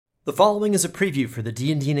The following is a preview for the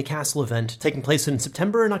D&D in a Castle event taking place in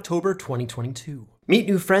September and October 2022. Meet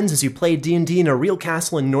new friends as you play D&D in a real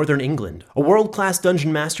castle in northern England. A world-class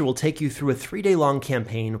dungeon master will take you through a 3-day-long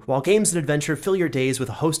campaign, while games and adventure fill your days with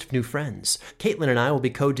a host of new friends. Caitlin and I will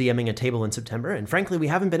be co-DMing a table in September, and frankly, we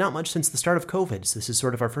haven't been out much since the start of COVID, so this is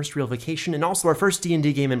sort of our first real vacation, and also our first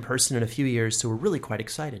D&D game in person in a few years, so we're really quite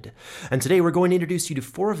excited. And today we're going to introduce you to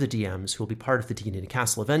 4 of the DMs who will be part of the D&D in a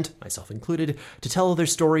Castle event, myself included, to tell their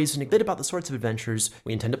stories and a bit about the sorts of adventures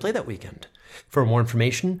we intend to play that weekend. For more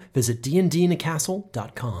information, visit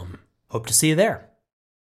dndinacastle.com. Hope to see you there.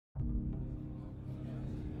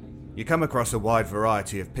 You come across a wide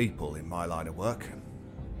variety of people in my line of work.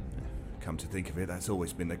 Come to think of it, that's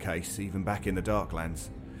always been the case, even back in the Darklands.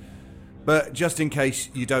 But just in case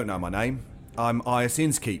you don't know my name, I'm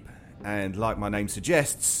Iaus, and like my name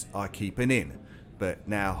suggests, I keep an inn. But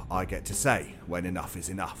now I get to say when enough is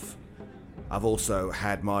enough. I've also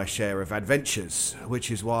had my share of adventures,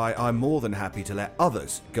 which is why I'm more than happy to let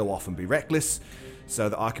others go off and be reckless, so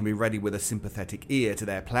that I can be ready with a sympathetic ear to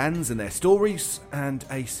their plans and their stories, and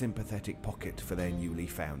a sympathetic pocket for their newly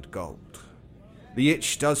found gold. The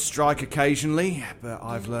itch does strike occasionally, but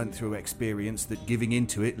I've learned through experience that giving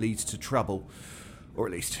into it leads to trouble, or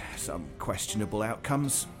at least some questionable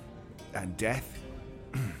outcomes, and death.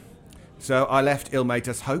 So I left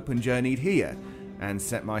Ilmatus Hope and journeyed here, and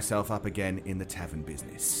set myself up again in the tavern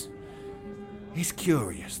business. It's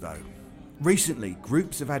curious, though. Recently,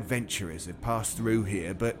 groups of adventurers have passed through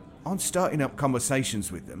here, but on starting up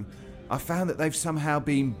conversations with them, I found that they've somehow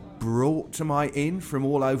been brought to my inn from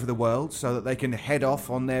all over the world so that they can head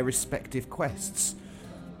off on their respective quests.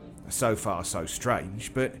 So far, so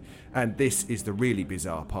strange, and this is the really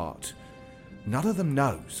bizarre part, none of them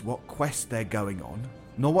knows what quest they're going on,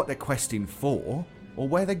 nor what they're questing for, or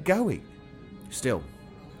where they're going. Still,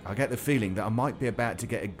 I get the feeling that I might be about to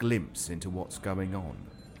get a glimpse into what's going on.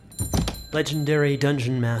 Legendary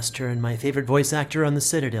dungeon master and my favorite voice actor on the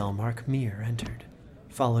Citadel, Mark Meir, entered,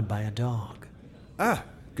 followed by a dog.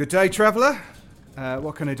 Good day, traveller.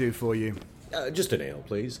 What can I do for you? Just an ale,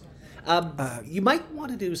 please. You might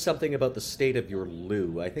want to do something about the state of your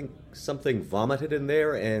loo. I think something vomited in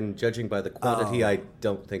there, and judging by the quantity, I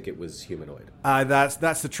don't think it was humanoid.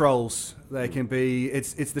 That's the trolls. They can be.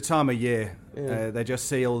 It's the time of year. Yeah. They just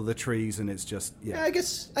see all the trees, and it's just Yeah, I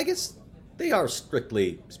guess they are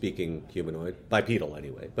strictly speaking humanoid, bipedal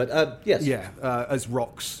anyway. But yes. Yeah, as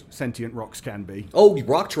rocks, sentient rocks can be. Oh,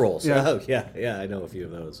 rock trolls. Yeah. Oh, yeah. I know a few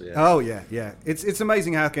of those. Yeah. Oh yeah. It's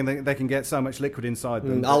amazing how they can get so much liquid inside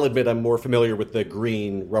them. I'll admit I'm more familiar with the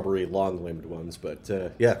green, rubbery, long-limbed ones, but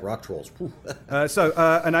yeah, rock trolls. So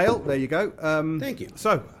an ale. There you go. Thank you.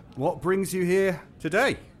 So, what brings you here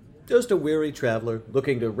today? Just a weary traveler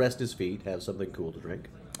looking to rest his feet, have something cool to drink.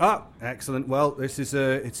 Ah, excellent. Well, this is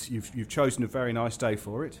you've chosen a very nice day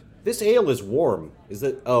for it. This ale is warm. Is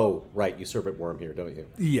it? Oh, right. You serve it warm here, don't you?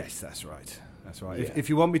 Yes, that's right. That's right. Yeah. If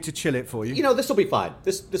you want me to chill it for you, This will be fine.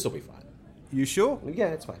 This will be fine. You sure? Yeah,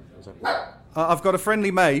 it's fine. I've got a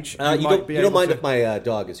friendly mage. You don't mind if my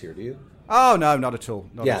dog is here, do you? Oh no, not at all.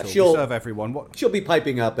 Not at all. she'll We serve everyone. What? She'll be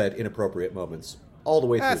piping up at inappropriate moments all the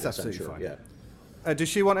way through. That's this, absolutely I'm sure. fine. Yeah. Does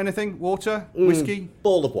she want anything? Water, whiskey,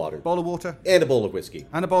 Bowl of water. bowl of water, And a bowl of whiskey.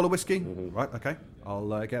 and a bowl of whiskey. Right. Okay.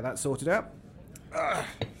 I'll get that sorted out. Yeah,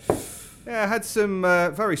 I had some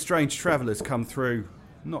very strange travellers come through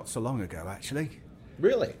not so long ago, actually.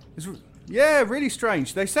 Really? Yeah, really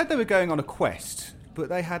strange. They said they were going on a quest, but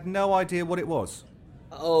they had no idea what it was.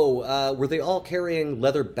 Oh, were they all carrying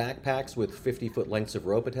leather backpacks with 50-foot lengths of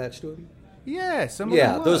rope attached to them? Yeah, some of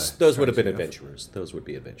them were, those would have been strangely enough. adventurers. Those would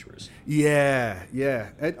be adventurers. Yeah.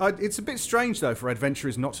 It's a bit strange, though, for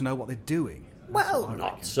adventurers not to know what they're doing. Well,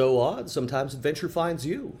 not so odd. Sometimes adventure finds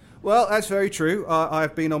you. Well, that's very true.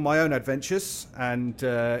 I've been on my own adventures, and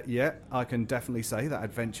I can definitely say that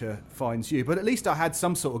adventure finds you. But at least I had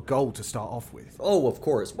some sort of goal to start off with. Oh, of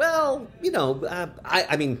course. Well,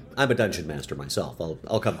 I mean, I'm a dungeon master myself.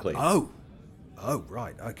 I'll come clean. Oh,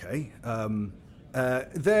 right, okay.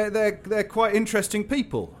 They're quite interesting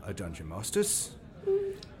people, dungeon masters.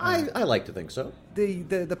 I like to think so.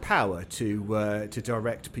 The power to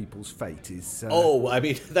direct people's fate is. I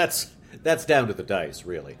mean, that's down to the dice,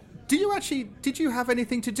 really. Did you have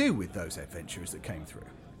anything to do with those adventurers that came through?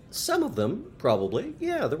 Some of them, probably.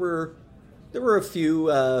 Yeah, there were a few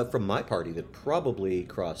from my party that probably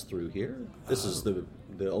crossed through here. This is the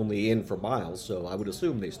only inn for miles, so I would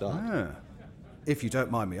assume they stopped. If you don't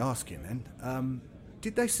mind me asking, then,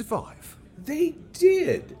 did they survive? They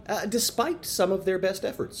did, despite some of their best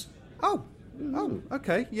efforts. Oh,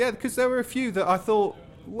 okay. Yeah, because there were a few that I thought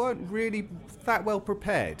weren't really that well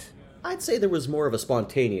prepared. I'd say there was more of a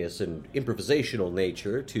spontaneous and improvisational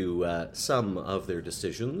nature to some of their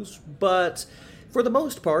decisions, but for the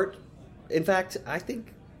most part, in fact, I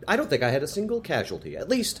don't think I had a single casualty. At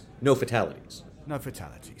least, no fatalities. No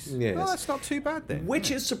fatalities. Yes. Well, that's not too bad then. Which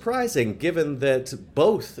is surprising, given that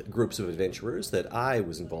both groups of adventurers that I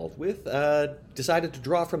was involved with decided to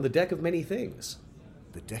draw from the deck of many things.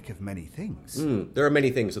 The deck of many things? There are many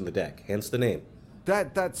things in the deck, hence the name.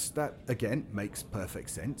 That again makes perfect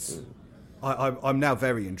sense. I'm now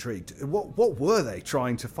very intrigued. What were they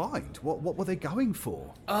trying to find? What were they going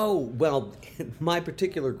for? Oh, well, my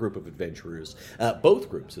particular group of adventurers, both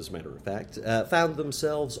groups as a matter of fact, found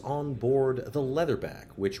themselves on board the Leatherback,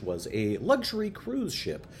 which was a luxury cruise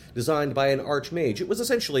ship designed by an archmage. It was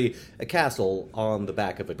essentially a castle on the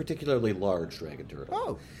back of a particularly large dragon turtle.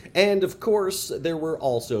 Oh. And of course, there were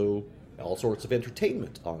also all sorts of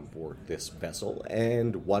entertainment on board this vessel,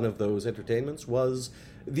 and one of those entertainments was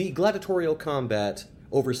the gladiatorial combat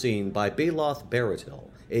overseen by Baloth Baratil,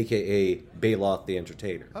 a.k.a. Baloth the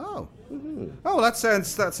Entertainer. Oh. Oh, that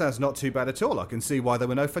sounds not too bad at all. I can see why there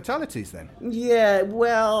were no fatalities then. Yeah,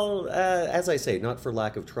 well, as I say, not for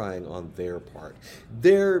lack of trying on their part.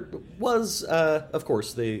 There was, of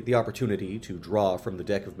course, the opportunity to draw from the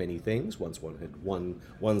deck of many things once one had won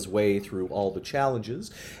one's way through all the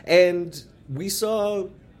challenges, and we saw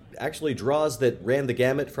actually draws that ran the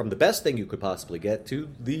gamut from the best thing you could possibly get to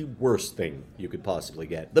the worst thing you could possibly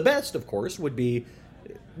get. The best, of course, would be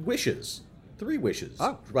wishes. 3 wishes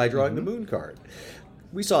by drawing the moon card.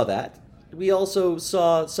 We saw that. We also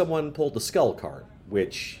saw someone pull the skull card,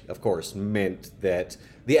 which, of course, meant that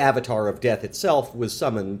the Avatar of Death itself was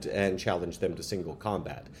summoned and challenged them to single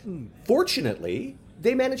combat. Fortunately,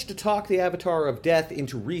 they managed to talk the Avatar of Death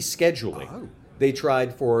into rescheduling. They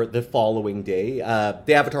tried for the following day.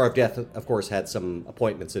 The Avatar of Death, of course, had some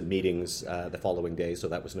appointments and meetings the following day, so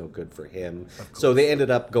that was no good for him. So they ended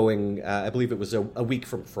up going, I believe it was a week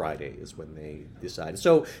from Friday is when they decided.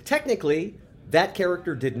 So technically, that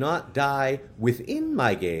character did not die within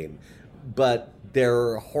my game, but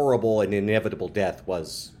their horrible and inevitable death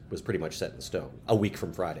was pretty much set in stone. A week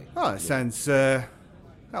from Friday. Oh, that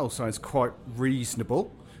all sounds quite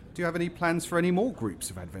reasonable. Do you have any plans for any more groups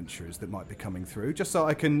of adventurers that might be coming through, just so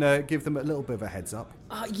I can give them a little bit of a heads up?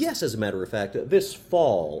 Yes, as a matter of fact. This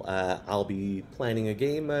fall, I'll be planning a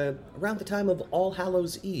game around the time of All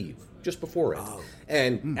Hallows Eve, just before it.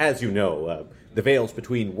 And as you know, the veils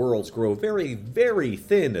between worlds grow very, very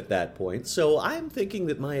thin at that point, so I'm thinking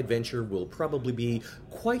that my adventure will probably be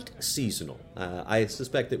quite seasonal. I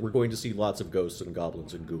suspect that we're going to see lots of ghosts and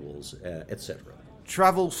goblins and ghouls, etc.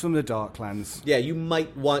 Travels from the Darklands. Yeah, you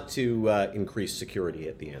might want to increase security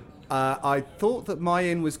at the end. I thought that my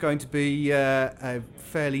inn was going to be a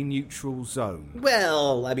fairly neutral zone.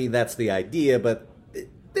 Well, I mean, that's the idea, but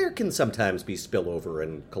there can sometimes be spillover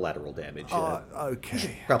and collateral damage. Okay. You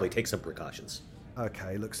should probably take some precautions.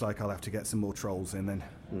 Okay, looks like I'll have to get some more trolls in then.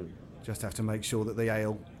 Just have to make sure that the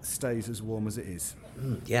ale stays as warm as it is.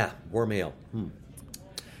 Yeah, warm ale.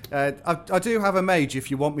 I do have a mage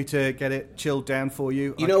if you want me to get it chilled down for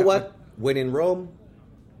you. You know what? When in Rome,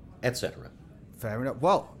 etc. Fair enough.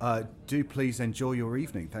 Well, do please enjoy your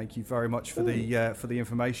evening. Thank you very much for the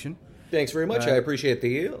information. Thanks very much. I appreciate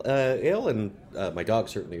the ale, and my dog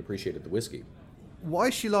certainly appreciated the whiskey. Why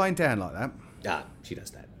is she lying down like that? She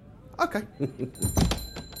does that. Okay.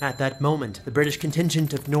 At that moment, the British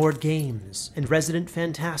contingent of Nord Games and resident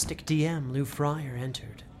fantastic DM Lou Fryer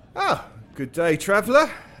entered. Good day, traveller.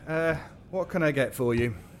 What can I get for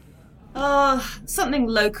you? Something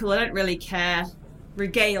local. I don't really care.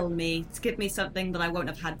 Regale me. Give me something that I won't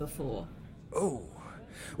have had before. Oh,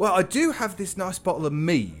 well, I do have this nice bottle of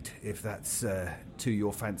mead, if that's to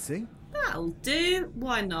your fancy. That'll do.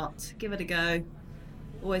 Why not? Give it a go.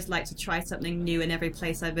 Always like to try something new in every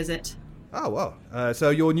place I visit. Oh, well. So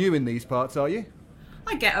you're new in these parts, are you?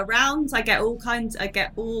 I get around. I get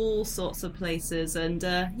all sorts of places, and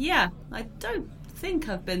yeah, I don't think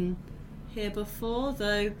I've been here before,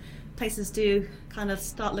 though places do kind of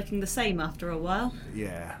start looking the same after a while.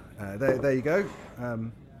 Yeah, there you go.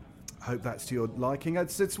 Hope that's to your liking.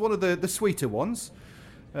 It's one of the sweeter ones.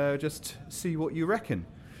 Just see what you reckon.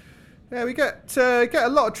 Yeah, we get a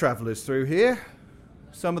lot of travellers through here.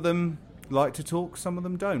 Some of them like to talk, some of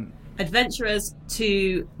them don't. Adventurers,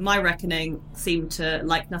 to my reckoning, seem to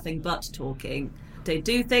like nothing but talking. They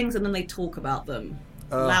do things and then they talk about them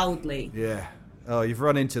loudly. Yeah. Oh, you've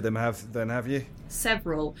run into them, have you?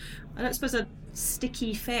 Several. I don't suppose a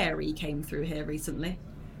sticky fairy came through here recently.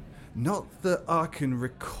 Not that I can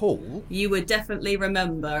recall. You would definitely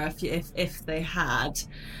remember if they had.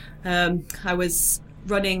 I was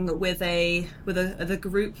running with a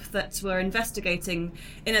group that were investigating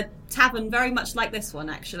in a tavern very much like this one.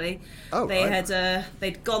 Actually,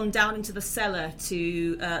 they'd gone down into the cellar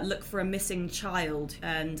to look for a missing child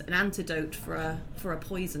and an antidote for a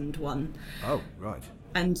poisoned one. Oh, right.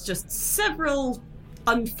 And just several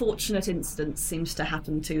unfortunate incidents seems to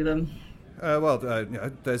happen to them.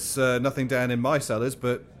 There's nothing down in my cellars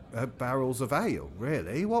but barrels of ale,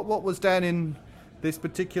 really. What was down in this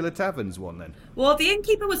particular tavern's one, then? Well, the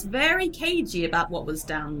innkeeper was very cagey about what was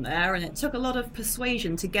down there, and it took a lot of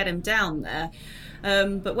persuasion to get him down there.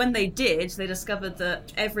 But when they did, they discovered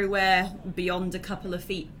that everywhere beyond a couple of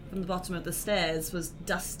feet from the bottom of the stairs was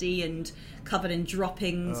dusty and covered in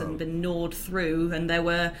droppings and been gnawed through, and there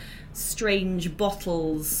were strange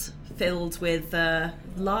bottles filled with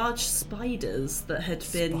large spiders that had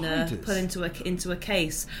been put into a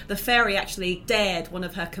case. The fairy actually dared one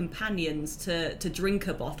of her companions to drink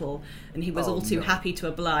a bottle, and he was all too happy to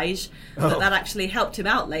oblige. But that actually helped him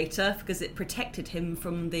out later because it protected him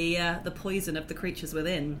from the poison of the creatures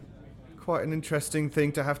within. Quite an interesting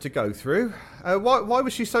thing to have to go through. Why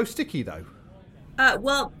was she so sticky, though?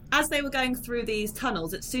 Well, as they were going through these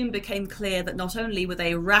tunnels, it soon became clear that not only were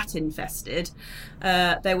they rat-infested,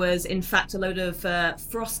 there was, in fact, a load of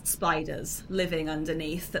frost spiders living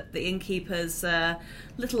underneath, that the innkeeper's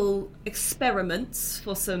little experiments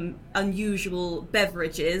for some unusual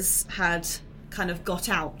beverages had kind of got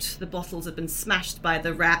out. The bottles had been smashed by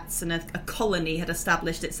the rats, and a colony had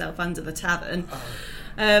established itself under the tavern.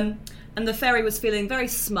 And the fairy was feeling very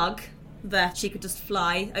smug that she could just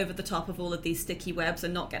fly over the top of all of these sticky webs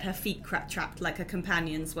and not get her feet trapped like her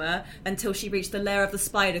companions were, until she reached the lair of the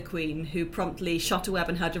Spider Queen, who promptly shot a web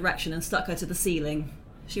in her direction and stuck her to the ceiling.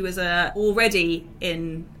 She was already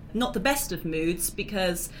in not the best of moods,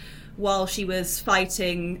 because while she was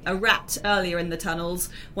fighting a rat earlier in the tunnels,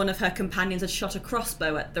 one of her companions had shot a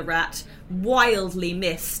crossbow at the rat, wildly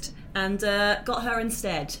missed, and got her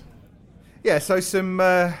instead. Yeah, so some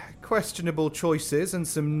questionable choices and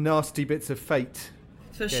some nasty bits of fate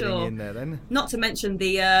for getting sure in there, then. Not to mention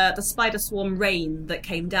the spider swarm rain that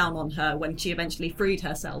came down on her when she eventually freed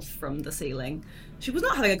herself from the ceiling. She was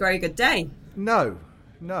not having a very good day. No.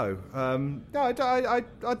 I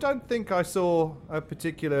don't think I saw a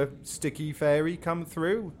particular sticky fairy come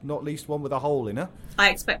through, not least one with a hole in her.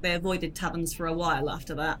 I expect they avoided taverns for a while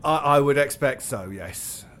after that. I would expect so,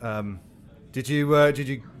 yes. Did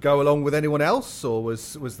you go along with anyone else, or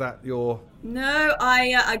was that your... No,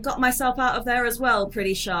 I got myself out of there as well,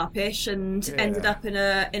 pretty sharpish, and ended up in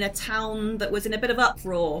a town that was in a bit of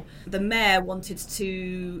uproar. The mayor wanted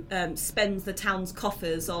to spend the town's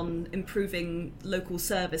coffers on improving local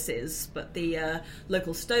services, but the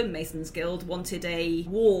local stonemasons guild wanted a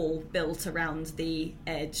wall built around the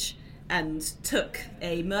edge, and took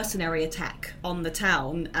a mercenary attack on the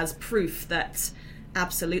town as proof that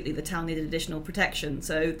absolutely the town needed additional protection.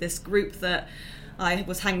 So this group that I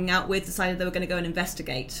was hanging out with decided they were going to go and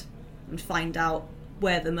investigate and find out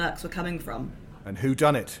where the mercs were coming from. And who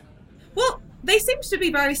done it? Well, they seemed to be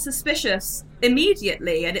very suspicious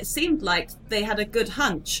immediately, and it seemed like they had a good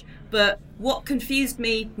hunch. But what confused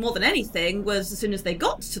me more than anything was as soon as they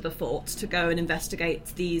got to the fort to go and investigate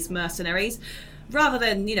these mercenaries, rather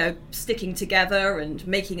than, sticking together and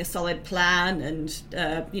making a solid plan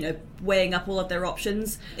and, weighing up all of their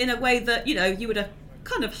options in a way that, you would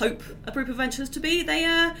kind of hope a group of adventurers to be,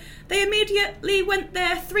 they immediately went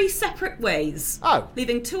their three separate ways. Oh.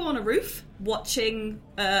 Leaving two on a roof, watching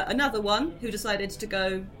another one who decided to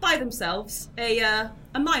go by themselves, a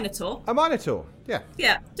minotaur. A minotaur, yeah.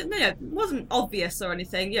 Yeah, it wasn't obvious or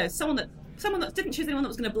anything, someone that didn't choose anyone that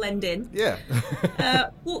was going to blend in. Yeah.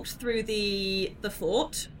 Walked through the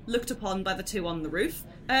fort, looked upon by the two on the roof,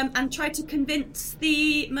 and tried to convince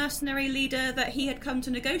the mercenary leader that he had come to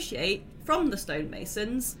negotiate from the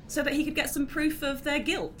stonemasons so that he could get some proof of their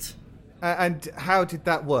guilt. And how did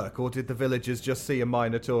that work? Or did the villagers just see a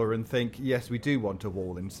minotaur and think, yes, we do want a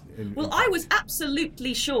wall in Well, I was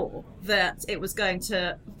absolutely sure that it was going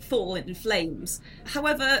to fall in flames.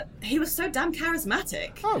 However, he was so damn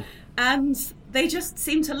charismatic. Oh. And they just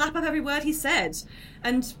seemed to lap up every word he said.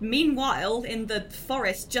 And meanwhile, in the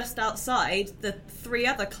forest just outside, the three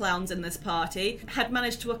other clowns in this party had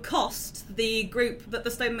managed to accost the group that the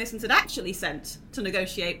stonemasons had actually sent to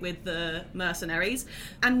negotiate with the mercenaries,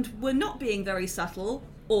 and were not being very subtle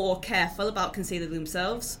or careful about concealing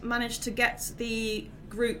themselves, managed to get the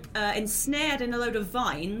group ensnared in a load of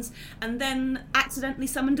vines, and then accidentally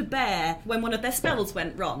summoned a bear when one of their spells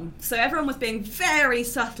went wrong. So everyone was being very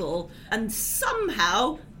subtle, and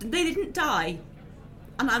somehow they didn't die.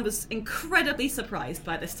 And I was incredibly surprised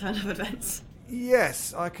by this turn of events.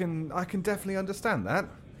 Yes, I can definitely understand that.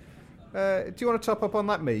 Do you want to top up on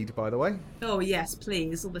that mead, by the way? Oh, yes,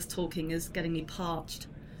 please. All this talking is getting me parched.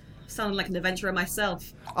 Sounded like an adventurer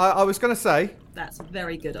myself. I was going to say... That's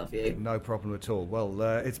very good of you. No problem at all. Well,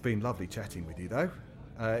 it's been lovely chatting with you, though.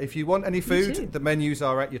 If you want any too. food, the menus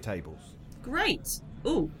are at your tables. Great.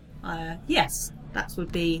 Oh, yes. That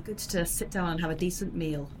would be good to sit down and have a decent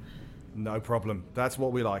meal. No problem. That's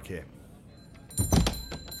what we like here.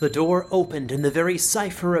 The door opened and the very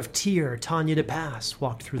cipher of Tyr, Tanya de Pass,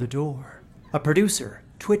 walked through the door. A producer,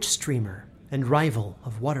 Twitch streamer, and rival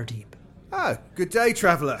of Waterdeep. Oh, good day,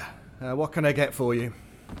 traveller. What can I get for you?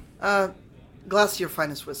 Glass of your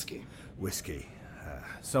finest whiskey. Whiskey.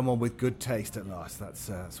 Someone with good taste at last.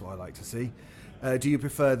 That's what I like to see. Do you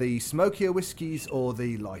prefer the smokier whiskies or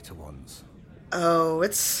the lighter ones? Oh,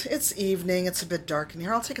 it's evening. It's a bit dark in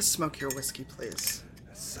here. I'll take a smokier whiskey, please.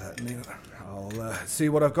 Certainly. I'll see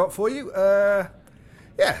what I've got for you.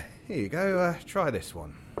 Yeah, here you go. Try this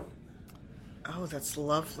one. Oh, that's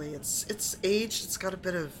lovely. It's aged. It's got a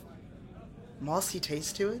bit of mossy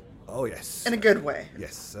taste to it. Oh, yes. In a good way.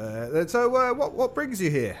 Yes. So, what brings you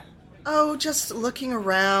here? Oh, just looking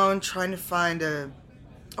around, trying to find a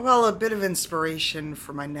bit of inspiration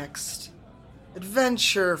for my next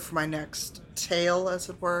adventure, for my next tale, as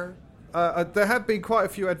it were. There have been quite a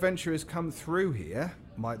few adventurers come through here.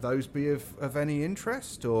 Might those be of any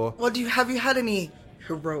interest, or...? Well, have you had any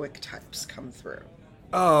heroic types come through?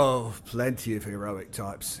 Oh, plenty of heroic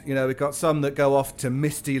types. You know, we've got some that go off to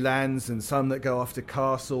misty lands, and some that go off to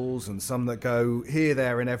castles, and some that go here,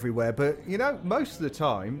 there, and everywhere. But, you know, most of the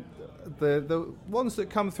time, the ones that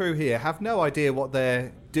come through here have no idea what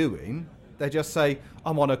they're doing. They just say,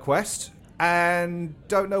 I'm on a quest, and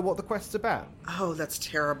don't know what the quest's about. Oh, that's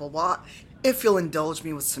terrible. Well, if you'll indulge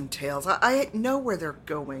me with some tales, I know where they're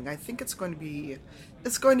going. I think it's going to be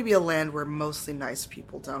a land where mostly nice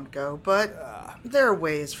people don't go, but there are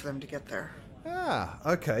ways for them to get there. Ah,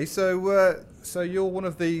 okay. So you're one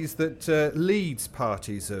of these that leads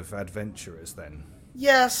parties of adventurers, then?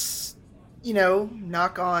 Yes. You know,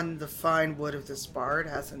 knock on the fine wood of this bar. It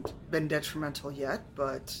hasn't been detrimental yet,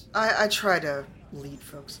 but I try to lead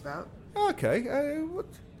folks about. Okay.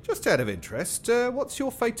 Just out of interest, what's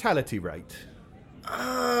your fatality rate?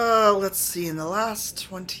 Let's see. In the last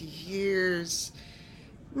 20 years,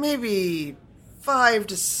 maybe 5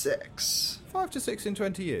 to 6. 5 to 6 in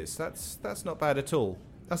 20 years. That's not bad at all.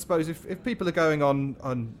 I suppose if people are going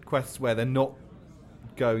on quests where they're not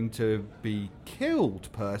going to be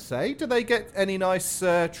killed per se, do they get any nice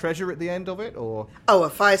treasure at the end of it, or? Oh,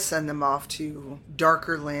 if I send them off to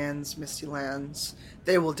darker lands, misty lands,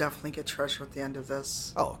 they will definitely get treasure at the end of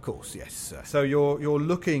this. Oh, of course, yes. So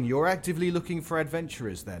you're actively looking for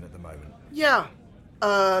adventurers then at the moment? Yeah.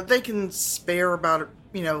 They can spare about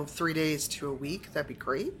 3 days to a week. That'd be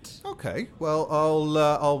great. Okay. Well,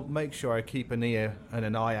 I'll make sure I keep an ear and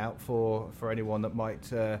an eye out for anyone that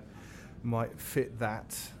might fit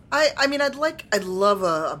that. I'd love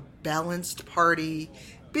a balanced party.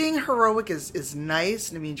 Being heroic is nice,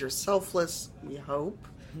 and it means you're selfless. We hope.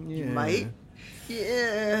 Yeah. You might.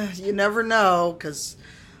 Yeah, you never know, because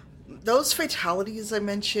those fatalities I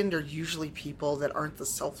mentioned are usually people that aren't the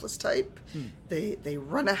selfless type. They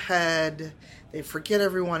run ahead, they forget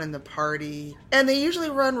everyone in the party, and they usually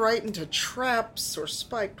run right into traps or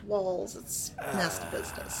spiked walls. It's nasty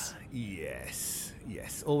business. Yes.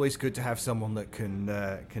 Always good to have someone that can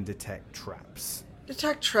detect traps.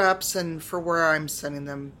 Detect traps, and for where I'm sending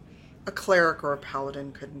them, a cleric or a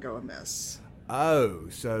paladin couldn't go amiss. Oh,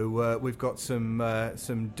 so we've got some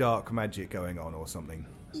dark magic going on or something.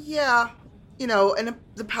 Yeah, and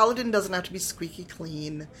the paladin doesn't have to be squeaky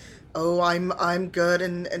clean. Oh, I'm good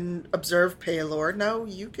and observe Paylor. No,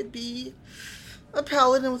 you could be a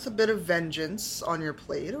paladin with a bit of vengeance on your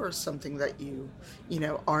plate, or something that you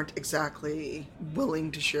aren't exactly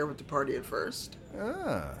willing to share with the party at first.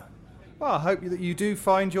 Ah, well, I hope that you do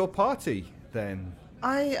find your party then.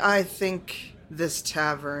 I think this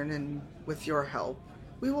tavern, and with your help,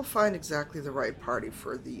 we will find exactly the right party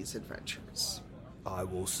for these adventures. I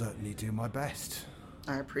will certainly do my best.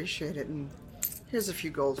 I appreciate it, and here's a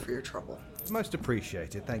few gold for your trouble. Most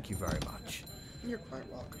appreciated. Thank you very much. You're quite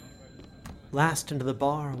welcome. Last into the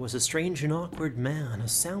bar was a strange and awkward man, a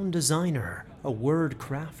sound designer, a word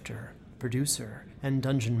crafter, producer, and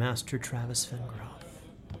dungeon master Travis Fingroff.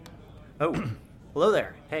 Oh, hello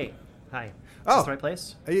there. Hey, hi. Is this the right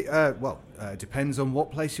place? Depends on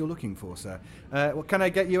what place you're looking for, sir. Can I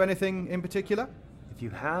get you anything in particular? If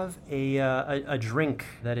you have a drink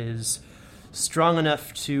that is strong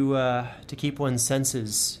enough to keep one's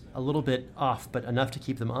senses a little bit off, but enough to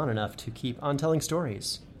keep them on enough to keep on telling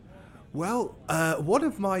stories. Well, one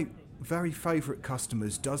of my very favourite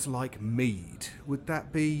customers does like mead. Would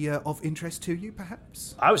that be of interest to you,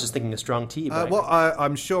 perhaps? I was just thinking a strong tea, but Well,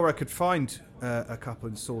 I'm sure I could find a cup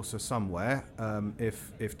and saucer somewhere,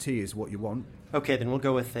 if tea is what you want. Okay, then we'll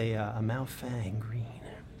go with a Maofang green.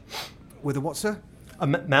 With a what, sir? A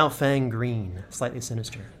Maofang green, slightly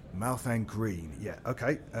sinister. Maofang green, yeah,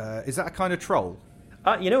 okay. Is that a kind of troll?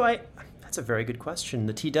 That's a very good question.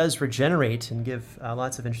 The tea does regenerate and give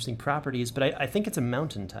lots of interesting properties, but I think it's a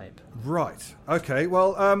mountain type. Right, okay,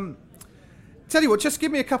 well, tell you what, just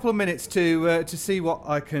give me a couple of minutes to see what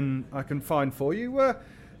I can find for you.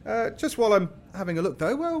 Just while I'm having a look,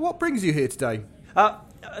 though, what brings you here today?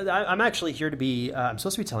 I'm actually here to be. I'm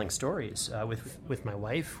supposed to be telling stories with my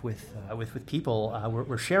wife, with people.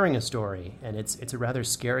 We're sharing a story, and it's a rather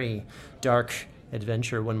scary, dark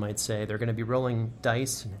adventure, one might say. They're going to be rolling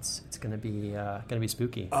dice, and it's going to be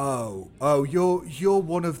spooky. Oh, you're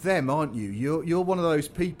one of them, aren't you? You're one of those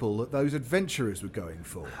people that those adventurers were going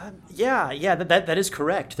for. Yeah, that is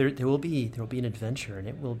correct. There will be an adventure, and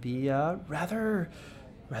it will be rather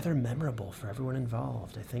memorable for everyone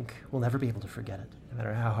involved. I think we'll never be able to forget it, no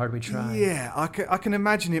matter how hard we try. Yeah, I can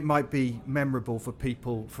imagine it might be memorable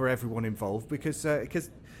for everyone involved, because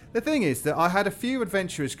the thing is that I had a few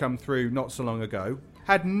adventurers come through not so long ago,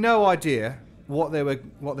 had no idea what they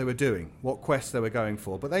were doing, what quest they were going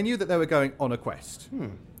for, but they knew that they were going on a quest.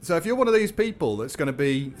 So if you're one of these people that's going to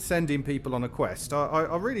be sending people on a quest,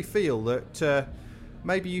 I really feel that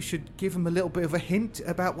maybe you should give them a little bit of a hint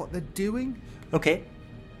about what they're doing. Okay.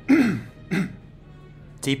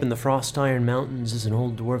 Deep in the Frost Iron Mountains is an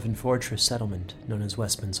old dwarven fortress settlement known as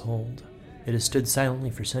Westman's Hold. It has stood silently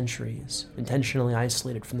for centuries, intentionally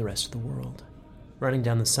isolated from the rest of the world. Running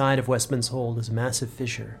down the side of Westman's Hold is a massive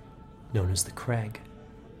fissure known as the Crag.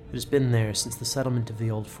 It has been there since the settlement of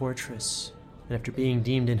the old fortress, and after being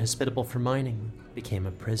deemed inhospitable for mining, became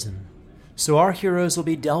a prison. So our heroes will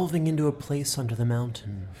be delving into a place under the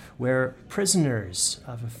mountain where prisoners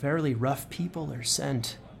of a fairly rough people are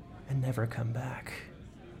sent and never come back.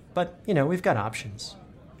 But, we've got options.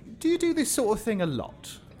 Do you do this sort of thing a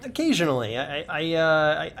lot? Occasionally.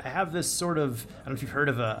 I have this sort of, I don't know if you've heard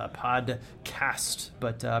of a podcast,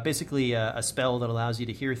 but basically a spell that allows you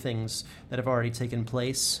to hear things that have already taken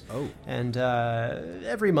place. Oh. And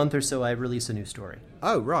every month or so I release a new story.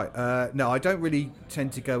 Oh, right. No, I don't really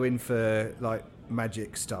tend to go in for,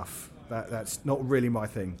 magic stuff. That's not really my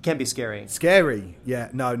thing. Can be scary. Scary? Yeah.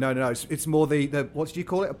 No. It's more the what did you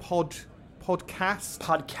call it? A podcast?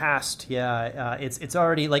 Podcast, yeah. It's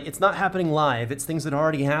already, it's not happening live. It's things that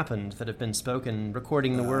already happened that have been spoken,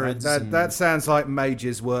 recording the words. That sounds like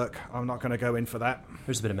mage's work. I'm not going to go in for that.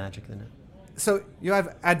 There's a bit of magic in it. So you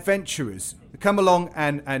have adventurers come along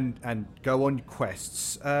and go on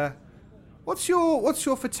quests. What's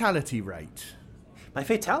your fatality rate? My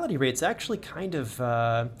fatality rate's actually kind of,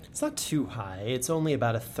 it's not too high. It's only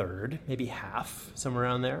about a third, maybe half, somewhere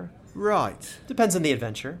around there. Right. Depends on the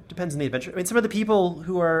adventure. I mean, some of the people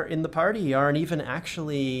who are in the party aren't even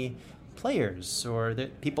actually players, or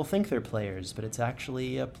that people think they're players, but it's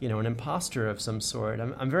actually an imposter of some sort.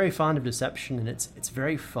 I'm very fond of deception, and it's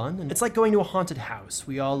very fun. And it's like going to a haunted house.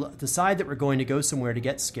 We all decide that we're going to go somewhere to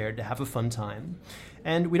get scared, to have a fun time.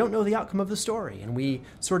 And we don't know the outcome of the story, and we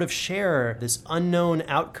sort of share this unknown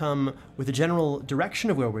outcome with the general direction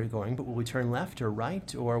of where we're going, but will we turn left or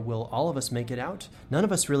right, or will all of us make it out? None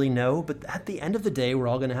of us really know, but at the end of the day, we're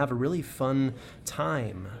all going to have a really fun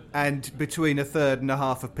time. And between a third and a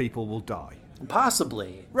half of people will die?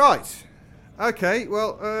 Possibly. Right. Okay,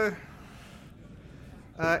 well,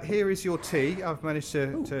 here is your tea. I've managed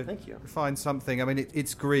to thank you. find something. I mean,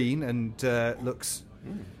 it's green and looks...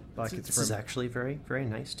 This is actually very, very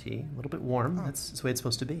nice tea. A little bit warm. Oh. That's the way it's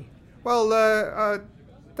supposed to be. Well,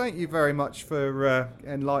 thank you very much for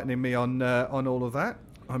enlightening me on all of that.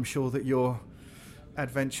 I'm sure that your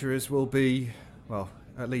adventurers will be, well,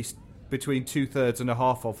 at least between 2/3 and a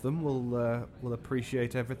half of them will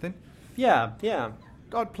appreciate everything. Yeah.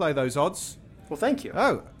 I'd play those odds. Well, thank you.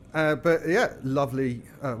 Oh, but yeah, lovely.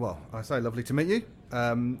 Well, I say lovely to meet you.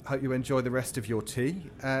 Hope you enjoy the rest of your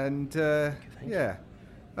tea. And yeah.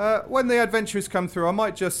 When the adventurers come through, I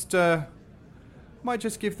might just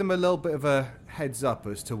give them a little bit of a heads up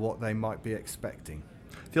as to what they might be expecting.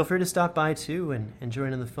 Feel free to stop by too and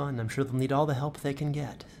join in the fun. I'm sure they'll need all the help they can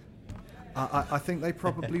get. I think they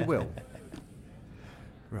probably will.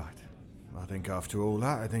 Right. I think after all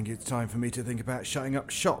that, I think it's time for me to think about shutting up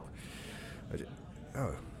shop.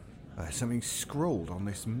 Something scrawled on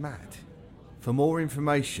this mat. For more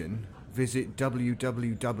information, visit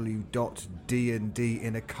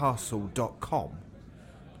www.dndinacastle.com.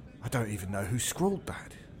 I don't even know who scrawled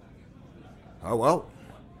that. Oh well.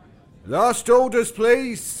 Last orders,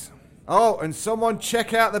 please. Oh, and someone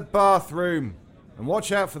check out the bathroom. And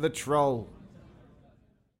watch out for the troll.